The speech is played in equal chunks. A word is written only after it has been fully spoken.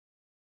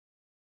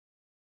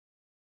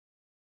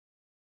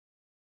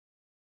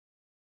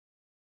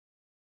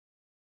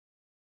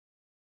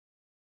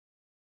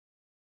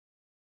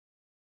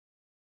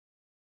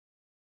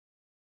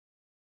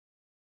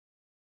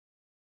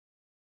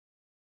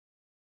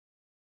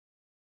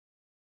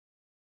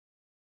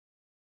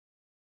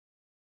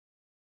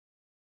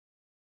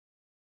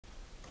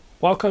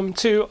Welcome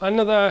to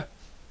another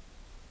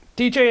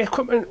DJ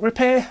equipment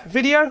repair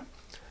video.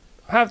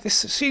 I have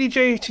this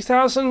CDJ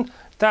 2000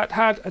 that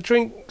had a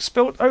drink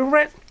spilt over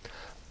it,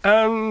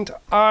 and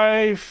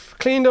I've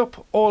cleaned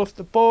up all of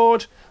the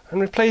board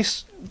and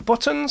replaced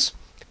buttons,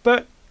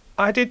 but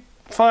I did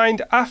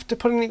find after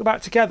putting it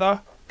back together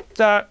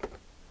that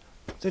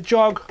the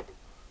jog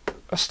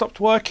has stopped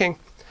working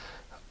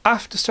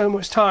after so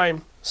much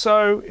time.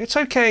 So it's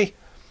okay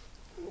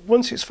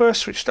once it's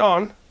first switched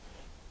on,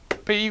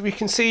 but we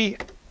can see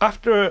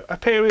after a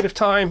period of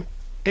time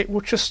it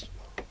will just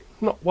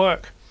not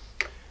work.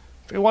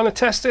 If we want to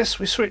test this,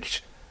 we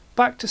switch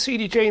back to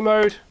CDJ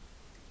mode,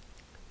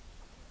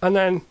 and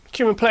then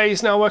cue and play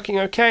is now working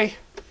okay.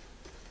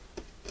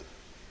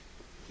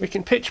 We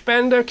can pitch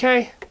bend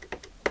okay.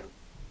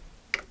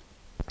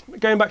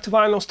 Going back to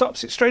vinyl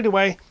stops it straight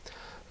away,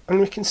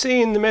 and we can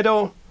see in the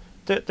middle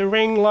that the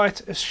ring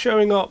light is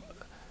showing up,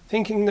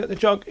 thinking that the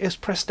jog is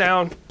pressed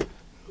down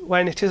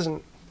when it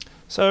isn't.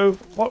 So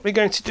what we're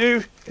going to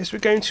do is we're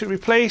going to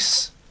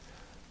replace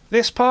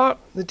this part,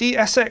 the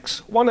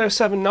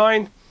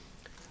DSX1079,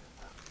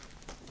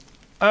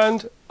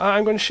 and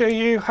I'm going to show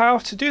you how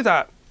to do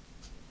that.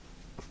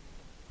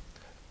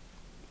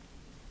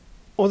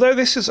 Although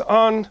this is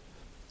on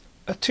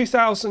a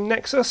 2000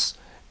 Nexus,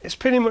 it's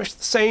pretty much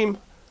the same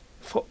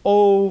for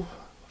all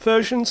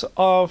versions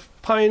of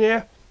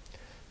Pioneer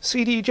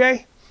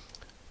CDJ.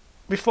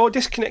 Before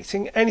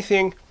disconnecting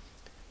anything,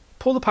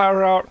 pull the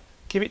power out,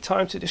 give it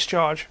time to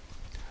discharge,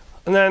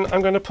 and then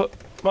I'm going to put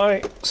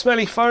my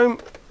smelly foam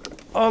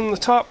on the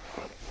top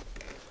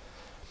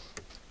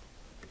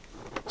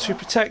to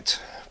protect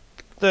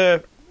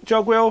the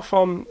jog wheel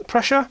from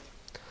pressure.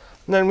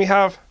 And then we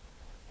have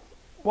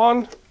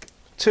 1,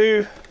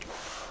 2,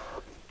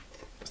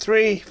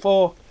 3,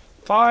 4,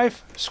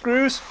 5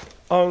 screws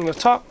on the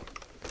top,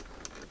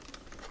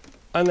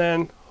 and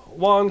then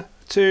 1,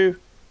 2,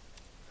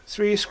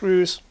 3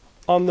 screws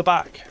on the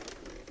back.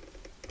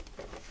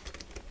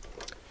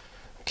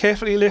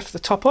 Carefully lift the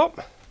top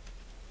up.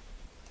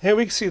 Here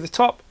we can see the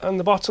top and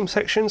the bottom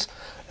sections,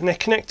 and they're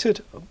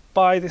connected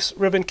by this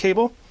ribbon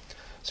cable.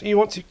 So you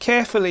want to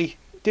carefully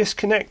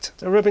disconnect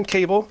the ribbon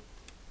cable.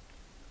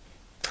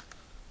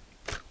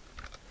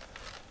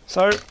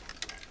 So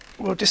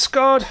we'll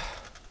discard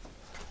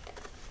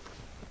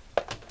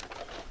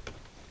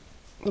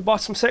the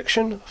bottom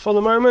section for the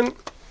moment,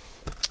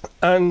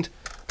 and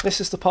this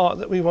is the part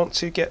that we want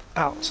to get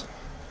out.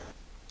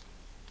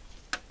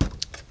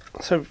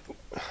 So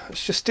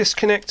let's just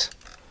disconnect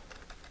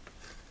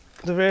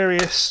the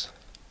various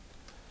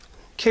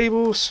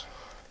cables.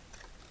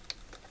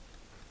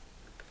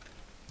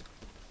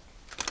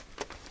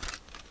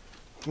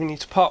 We need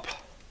to pop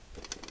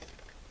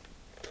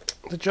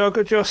the jog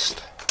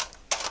adjust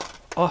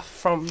off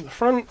from the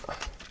front.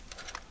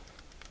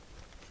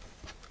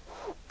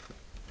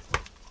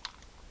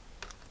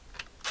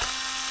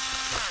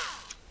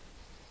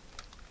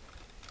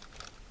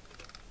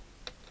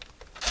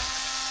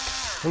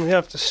 And we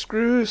have the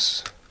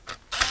screws.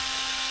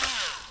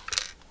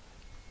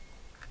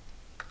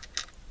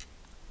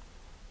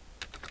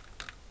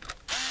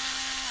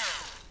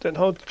 Then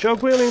hold the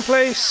jog wheel in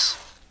place.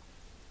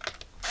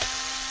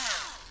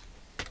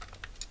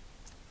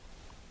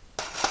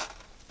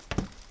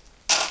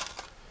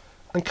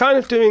 I'm kind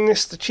of doing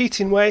this the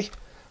cheating way.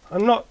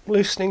 I'm not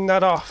loosening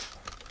that off.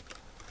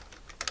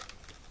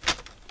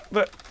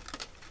 But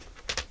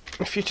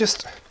if you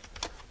just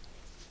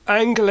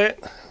angle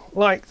it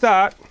like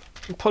that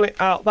and pull it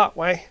out that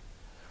way,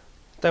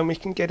 then we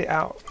can get it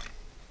out.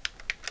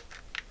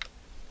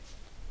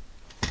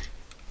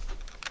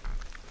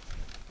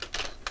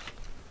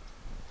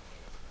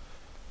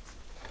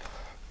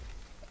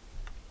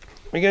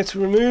 We're going to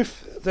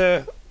remove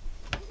the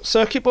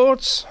circuit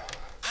boards,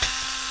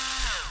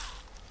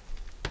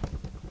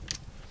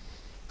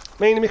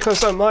 mainly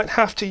because I might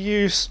have to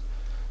use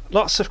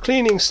lots of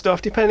cleaning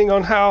stuff depending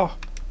on how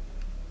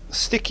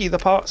sticky the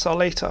parts are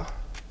later.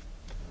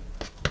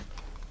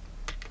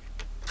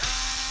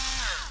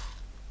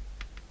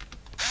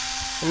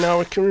 And now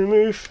we can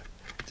remove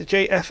the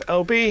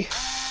JFLB.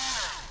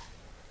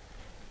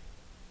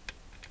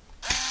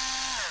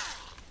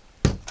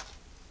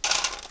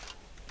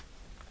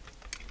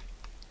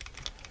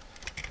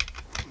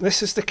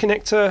 This is the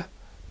connector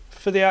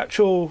for the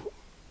actual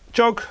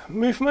jog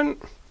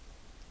movement.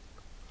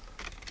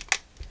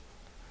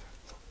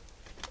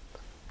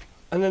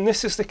 And then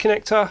this is the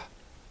connector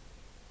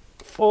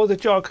for the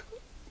jog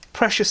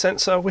pressure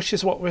sensor, which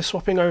is what we're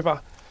swapping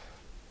over.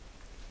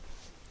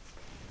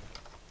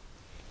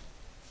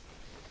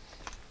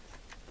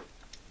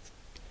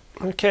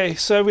 Okay,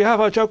 so we have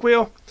our jog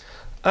wheel,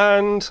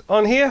 and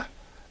on here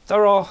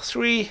there are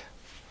 3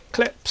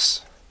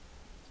 clips.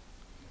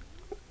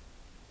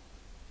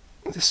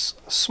 This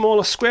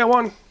smaller square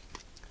one,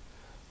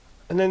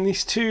 and then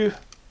these 2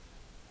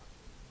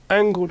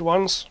 angled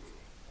ones.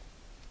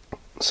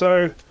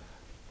 So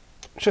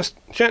just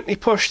gently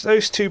push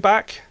those 2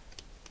 back,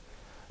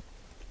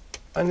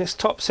 and this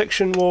top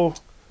section will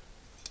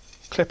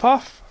clip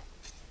off.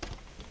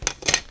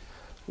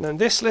 And then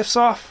this lifts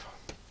off.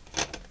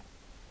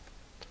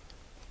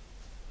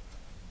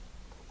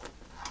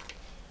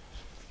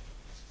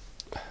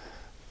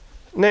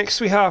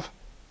 Next we have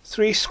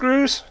 3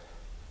 screws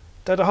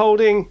that are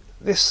holding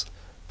this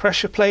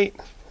pressure plate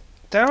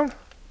down.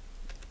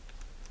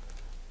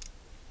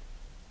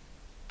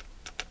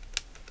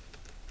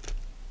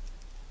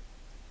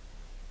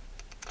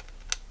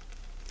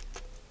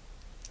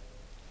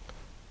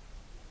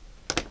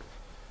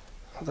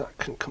 That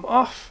can come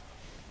off.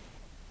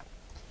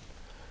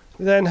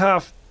 We then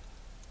have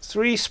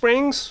 3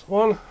 springs,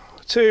 1,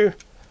 2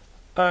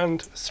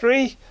 and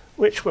 3,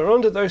 which were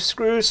under those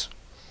screws,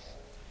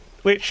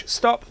 which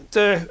stop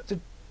the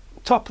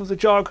top of the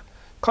jog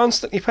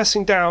constantly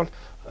pressing down,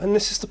 and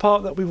this is the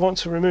part that we want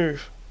to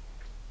remove.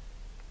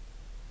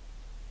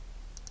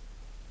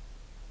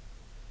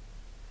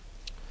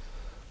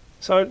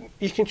 So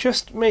you can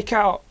just make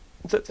out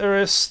that there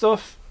is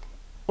stuff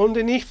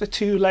underneath the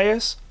 2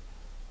 layers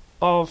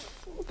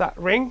of that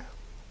ring,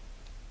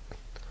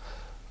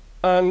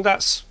 and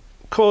that's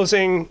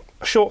causing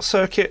a short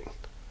circuit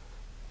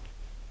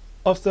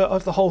of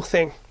the whole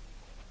thing.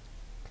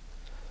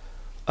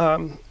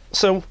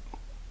 So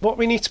what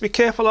we need to be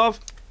careful of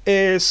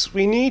is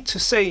we need to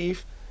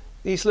save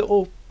these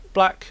little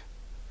black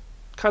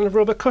kind of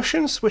rubber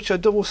cushions, which are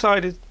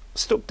double-sided,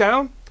 stuck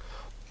down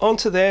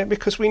onto there,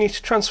 because we need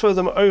to transfer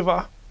them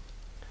over.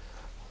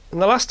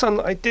 And the last time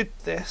that I did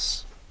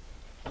this,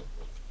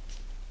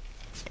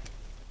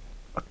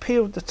 I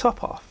peeled the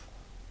top off.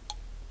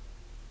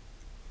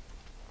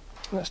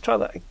 Let's try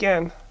that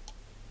again.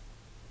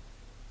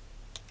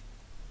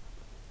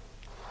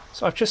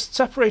 So I've just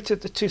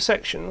separated the 2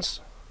 sections.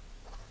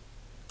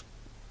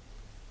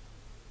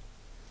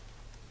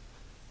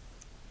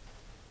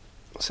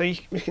 So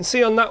you can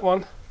see on that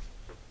one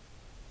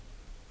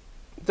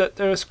that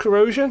there is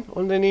corrosion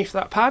underneath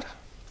that pad.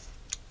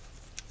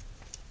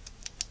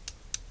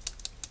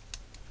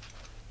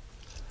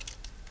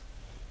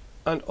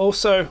 And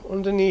also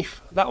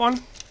underneath that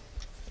one.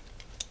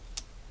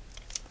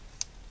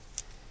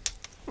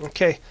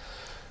 Okay,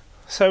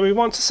 so we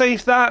want to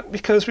save that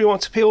because we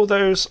want to peel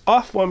those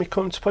off when we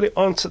come to put it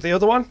onto the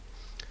other one.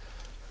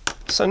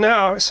 So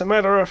now it's a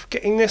matter of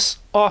getting this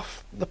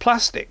off the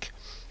plastic,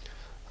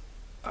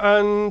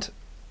 and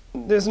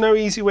there's no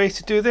easy way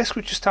to do this.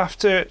 We just have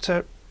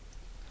to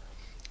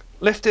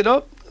lift it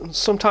up, and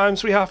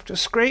sometimes we have to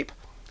scrape,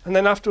 and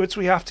then afterwards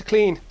we have to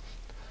clean.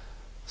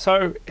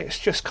 So it's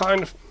just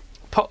kind of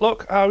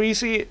potluck how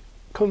easy it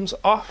comes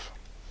off.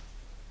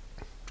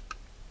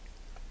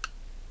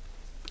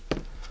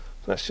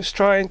 Let's just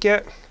try and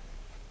get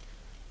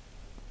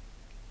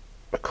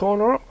a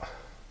corner up.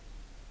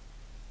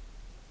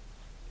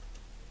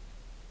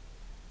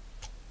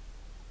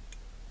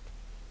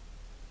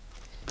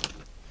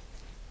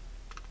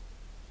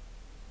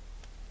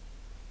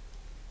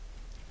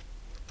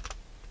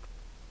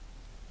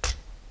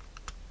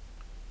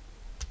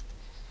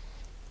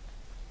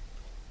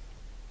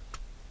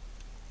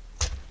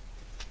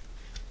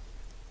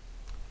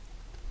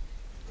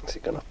 Is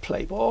it going to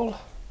play ball?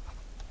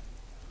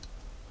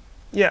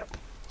 Yeah,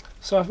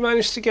 so I've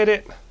managed to get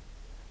it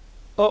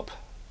up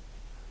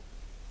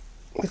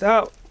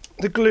without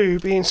the glue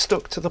being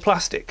stuck to the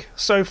plastic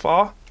so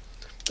far.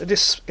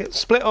 It's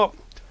split up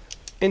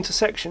into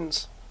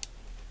sections,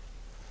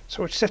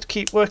 so we just have to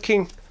keep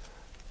working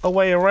our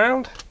way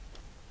around.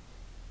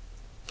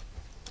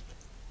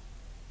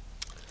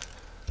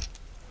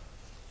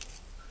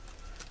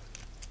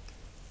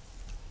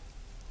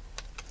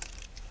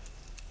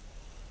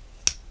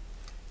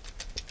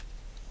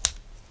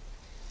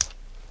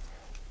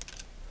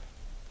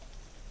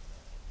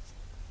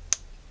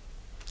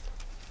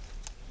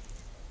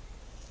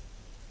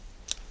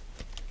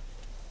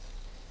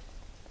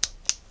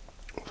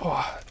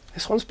 Oh,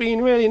 this one's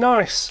been really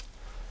nice.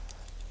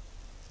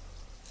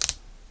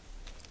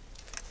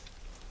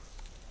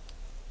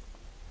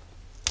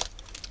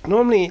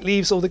 Normally it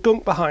leaves all the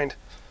gunk behind.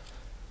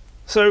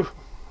 So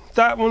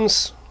that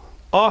one's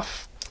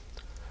off.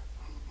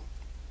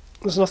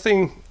 There's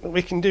nothing that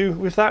we can do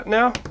with that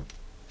now.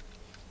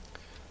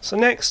 So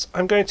next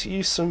I'm going to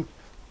use some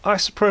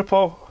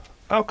isopropyl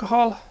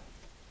alcohol.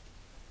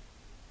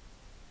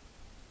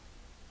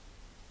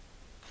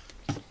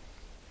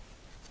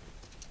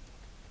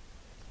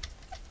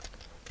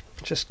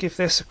 Just give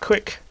this a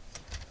quick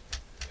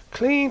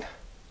clean.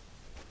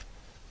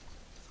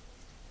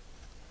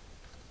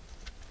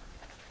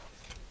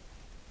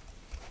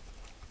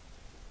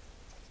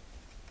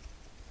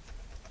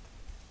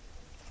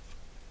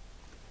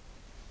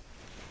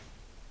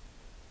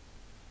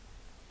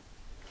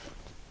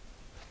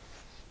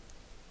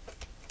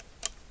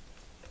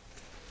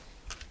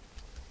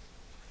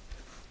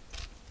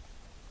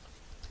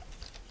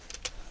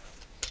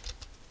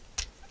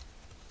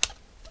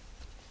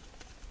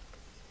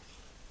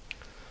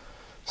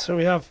 So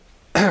we have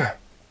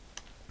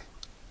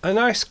a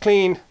nice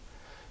clean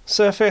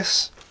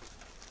surface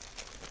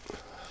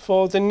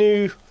for the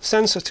new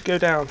sensor to go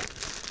down.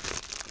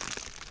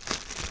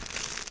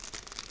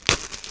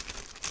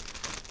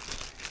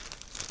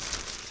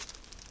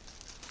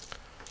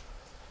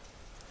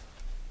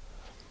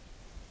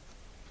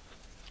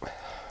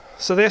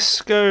 So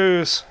this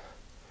goes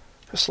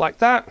just like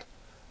that.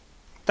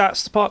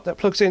 That's the part that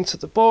plugs into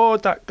the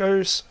board, that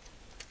goes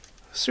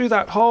through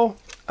that hole,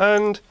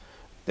 and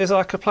there's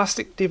like a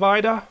plastic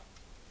divider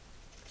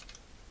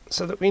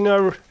so that we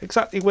know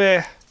exactly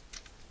where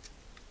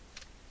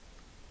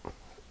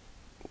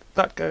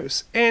that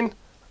goes in,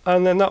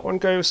 and then that one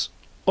goes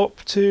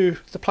up to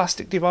the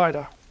plastic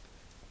divider.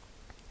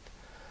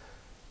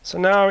 So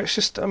now it's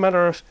just a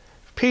matter of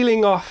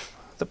peeling off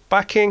the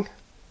backing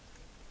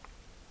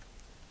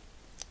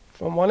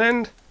from one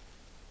end,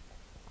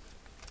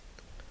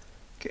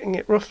 getting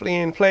it roughly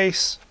in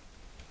place,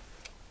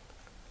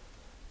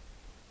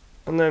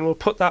 and then we'll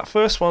put that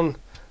first one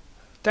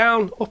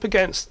down up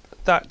against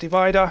that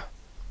divider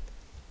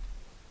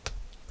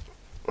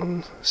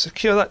and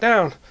secure that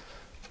down.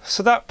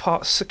 So that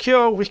part's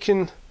secure. We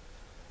can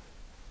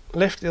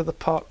lift the other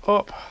part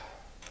up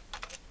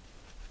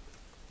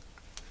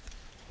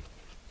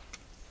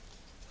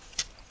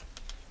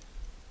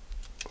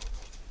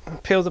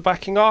and peel the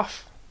backing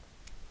off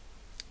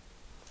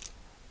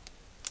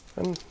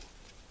and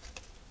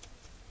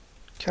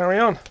carry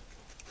on.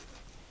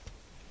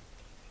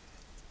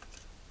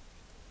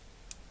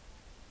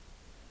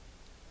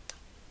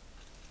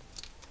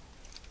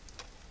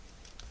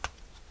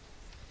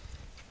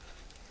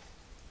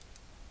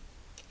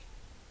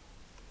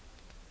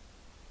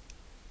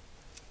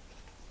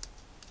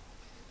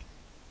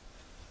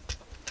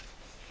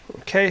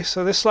 Okay,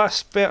 so this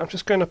last bit, I'm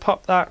just going to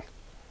pop that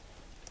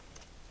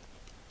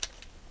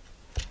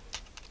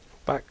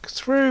back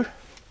through.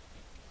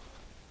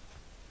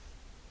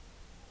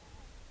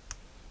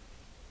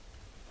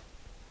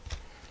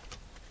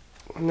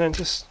 And then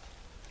just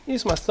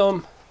use my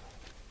thumb.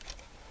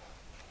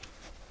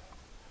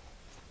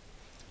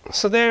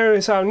 So there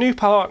is our new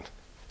part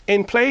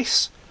in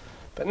place,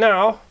 but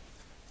now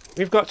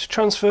we've got to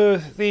transfer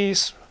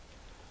these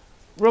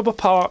rubber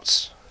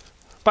parts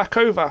back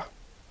over.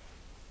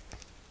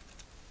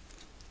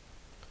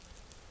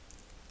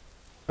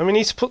 And we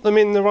need to put them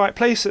in the right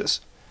places,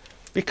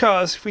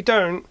 because if we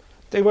don't,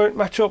 they won't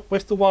match up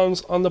with the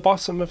ones on the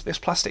bottom of this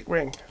plastic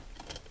ring.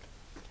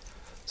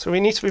 So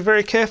we need to be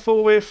very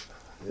careful with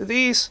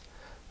these,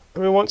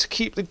 and we want to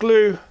keep the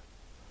glue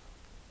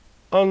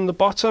on the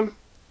bottom.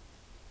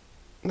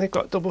 They've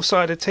got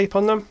double-sided tape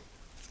on them,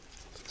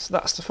 so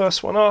that's the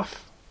first one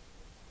off,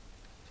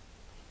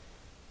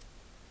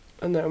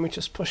 and then we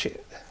just push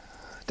it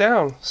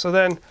down. So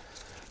then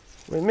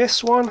we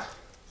miss one.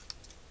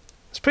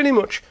 It's pretty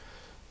much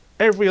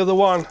every other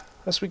one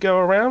as we go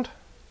around.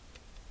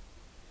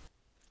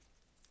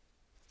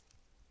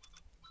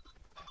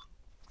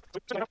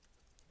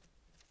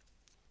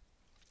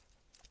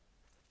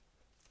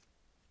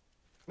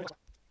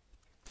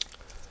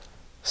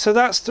 So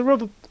that's the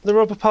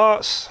rubber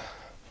parts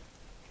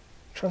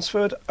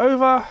transferred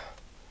over.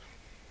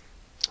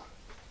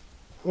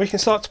 We can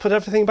start to put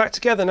everything back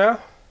together now.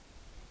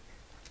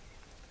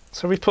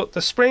 So we put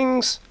the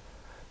springs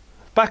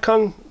back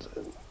on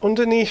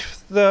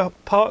underneath the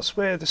parts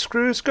where the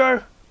screws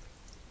go.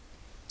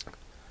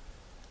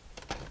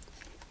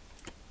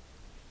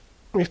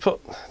 We put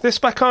this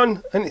back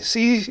on, and it's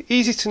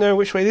easy to know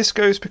which way this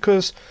goes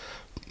because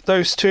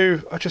those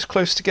two are just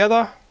close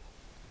together.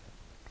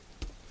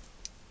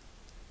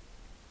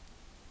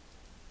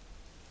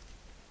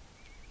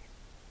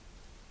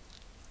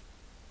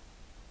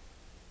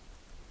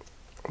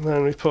 And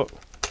then we put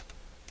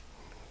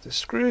the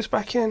screws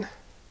back in.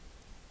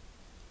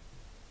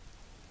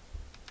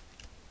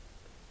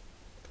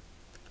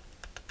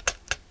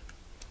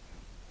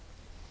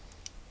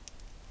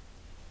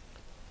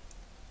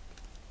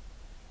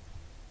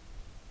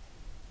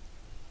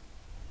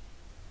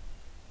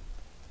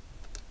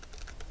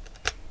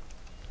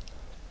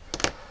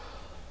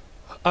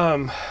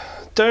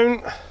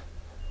 Don't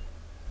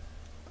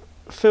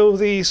fill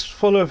these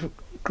full of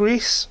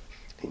grease.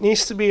 It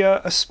needs to be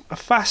a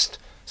fast,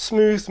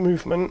 smooth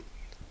movement.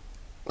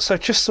 So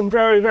just some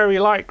very, very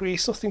light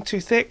grease, nothing too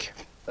thick.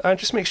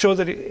 Just make sure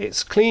that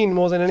it's clean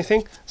more than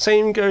anything.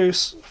 Same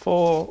goes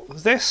for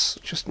this,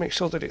 just make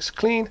sure that it's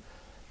clean.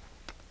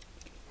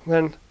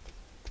 Then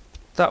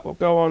that will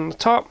go on the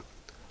top.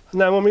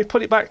 And then when we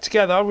put it back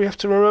together, we have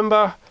to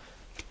remember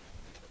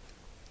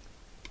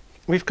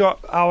we've got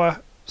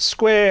our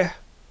square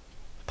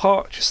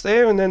part just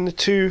there, and then the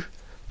two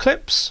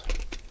clips.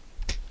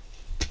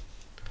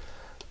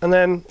 And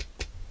then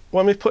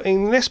when we're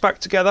putting this back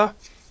together,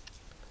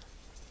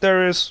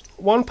 there is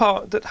one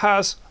part that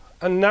has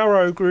a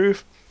narrow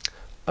groove,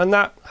 and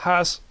that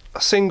has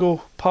a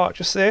single part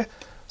just there.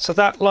 So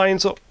that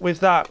lines up with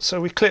that. So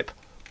we clip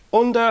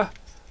under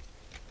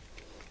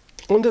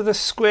the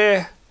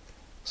square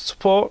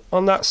support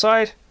on that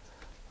side,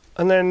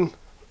 and then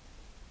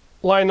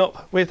line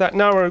up with that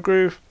narrow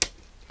groove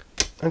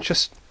and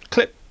just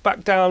clip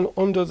back down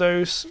under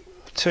those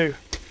two.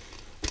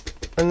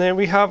 And then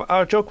we have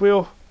our jog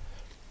wheel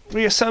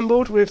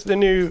reassembled with the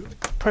new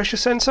pressure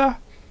sensor.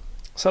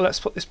 So let's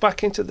put this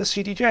back into the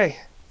CDJ.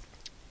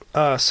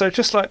 So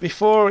just like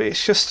before,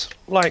 it's just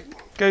like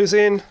goes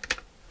in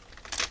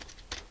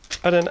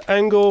at an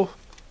angle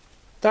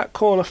that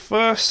corner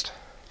first.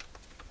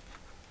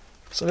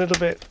 It's a little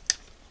bit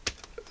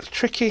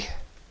tricky.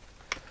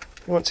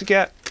 You want to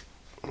get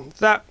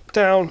that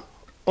down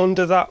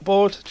under that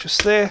board,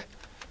 just there.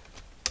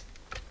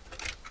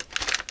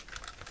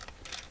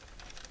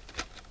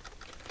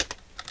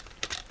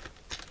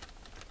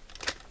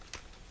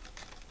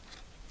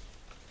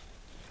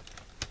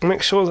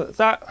 Make sure that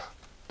that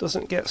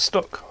doesn't get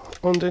stuck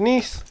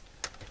underneath.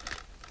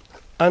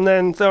 And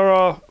then there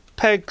are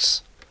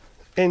pegs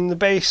in the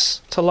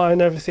base to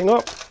line everything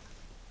up.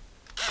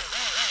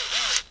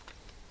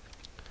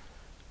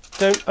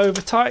 Don't over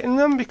tighten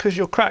them because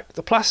you'll crack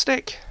the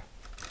plastic.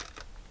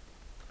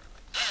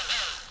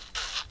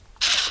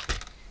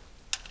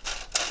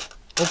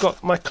 I've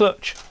got my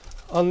clutch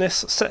on this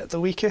set at the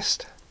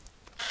weakest.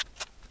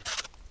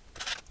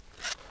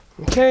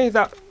 Okay,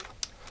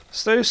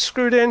 that's those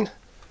screwed in.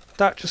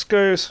 That just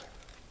goes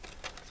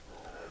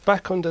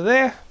back under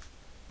there.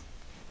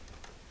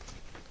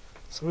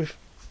 So we've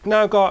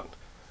now got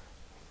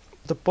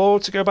the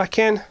board to go back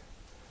in.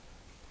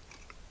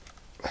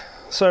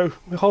 So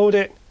we hold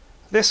it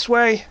this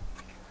way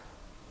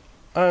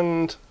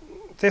and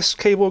this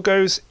cable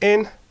goes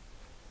in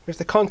with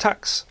the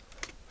contacts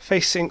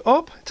facing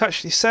up. It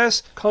actually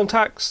says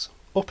contacts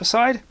upper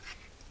side,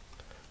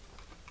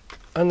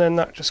 and then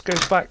that just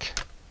goes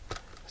back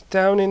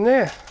down in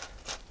there.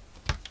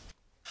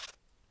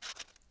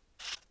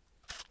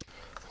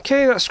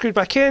 Okay, that's screwed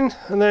back in,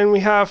 and then we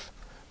have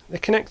the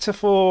connector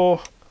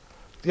for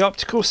the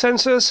optical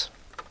sensors.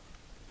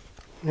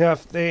 We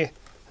have the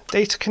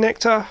data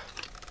connector,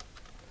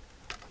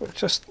 which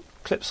just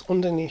clips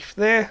underneath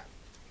there,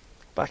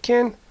 back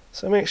in.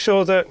 So make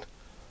sure that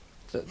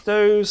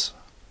those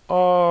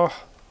are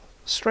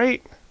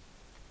straight,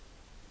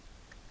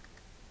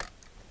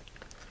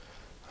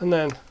 and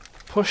then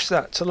push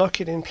that to lock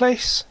it in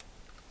place.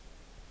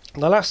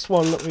 And the last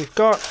one that we've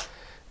got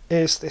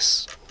is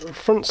this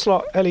front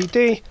slot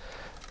LED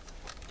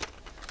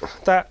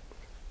that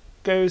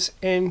goes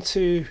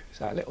into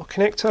that little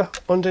connector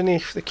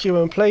underneath the Q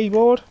and Play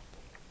board.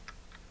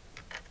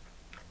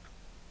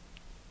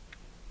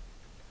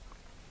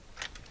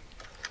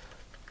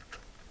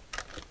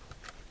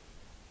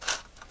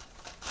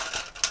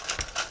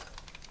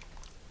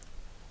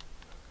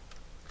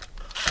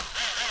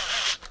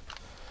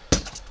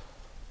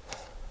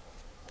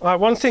 Right,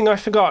 one thing I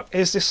forgot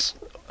is this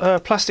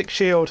plastic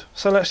shield,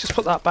 so let's just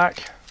put that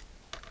back.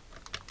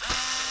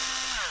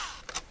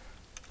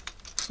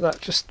 So that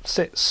just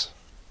sits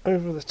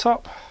over the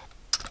top.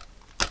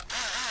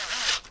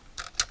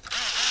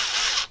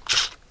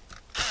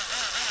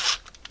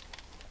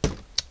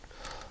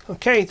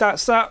 Okay,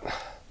 that's that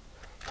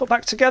put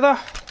back together.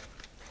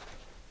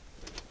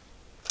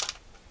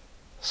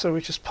 So we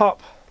just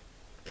pop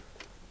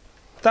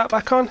that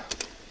back on,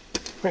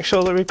 make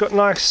sure that we've got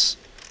nice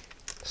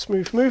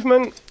smooth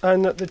movement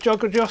and that the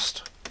jog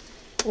adjust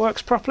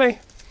works properly,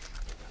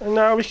 and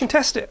now we can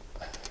test it.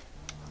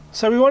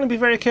 So we want to be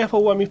very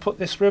careful when we put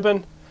this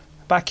ribbon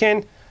back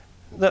in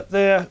that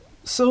the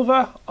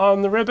silver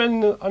on the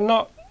ribbon are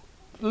not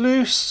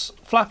loose,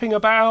 flapping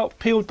about,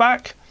 peeled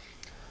back,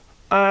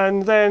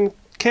 and then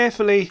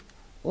carefully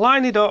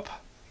line it up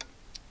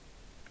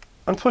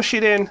and push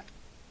it in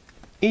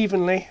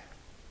evenly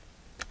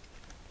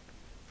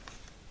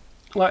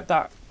like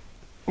that.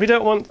 We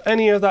don't want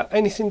any of that,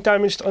 anything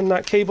damaged on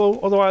that cable,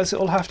 otherwise it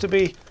will have to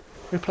be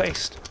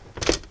replaced.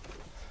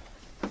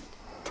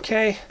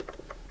 Okay,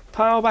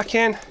 power back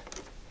in,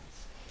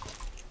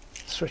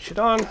 switch it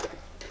on.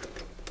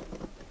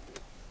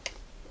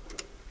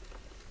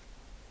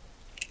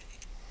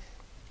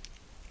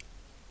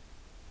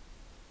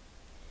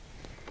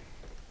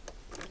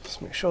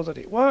 Just make sure that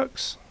it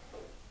works.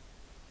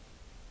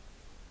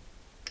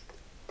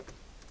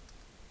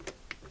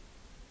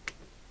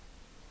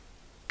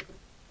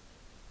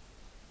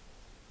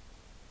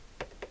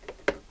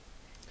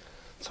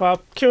 So our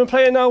Q and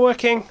Play are now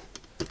working,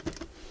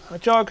 our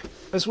jog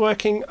is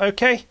working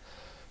okay.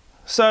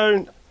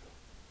 So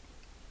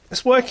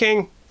it's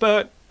working,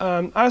 but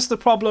as the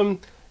problem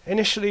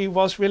initially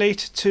was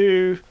related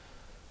to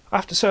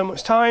after so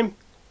much time,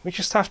 we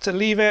just have to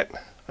leave it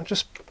and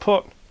just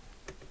put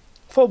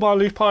full bar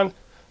loop on,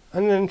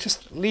 and then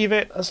just leave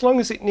it as long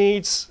as it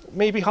needs,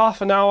 maybe half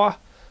an hour,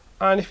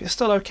 and if it's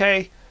still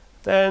okay,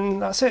 then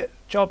that's it,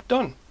 job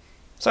done.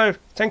 So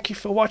thank you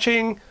for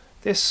watching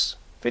this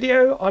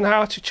video on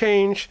how to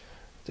change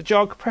the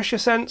jog pressure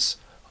sense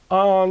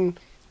on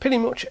pretty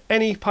much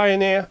any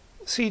Pioneer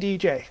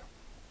CDJ,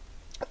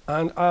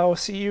 and I'll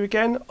see you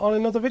again on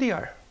another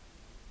video.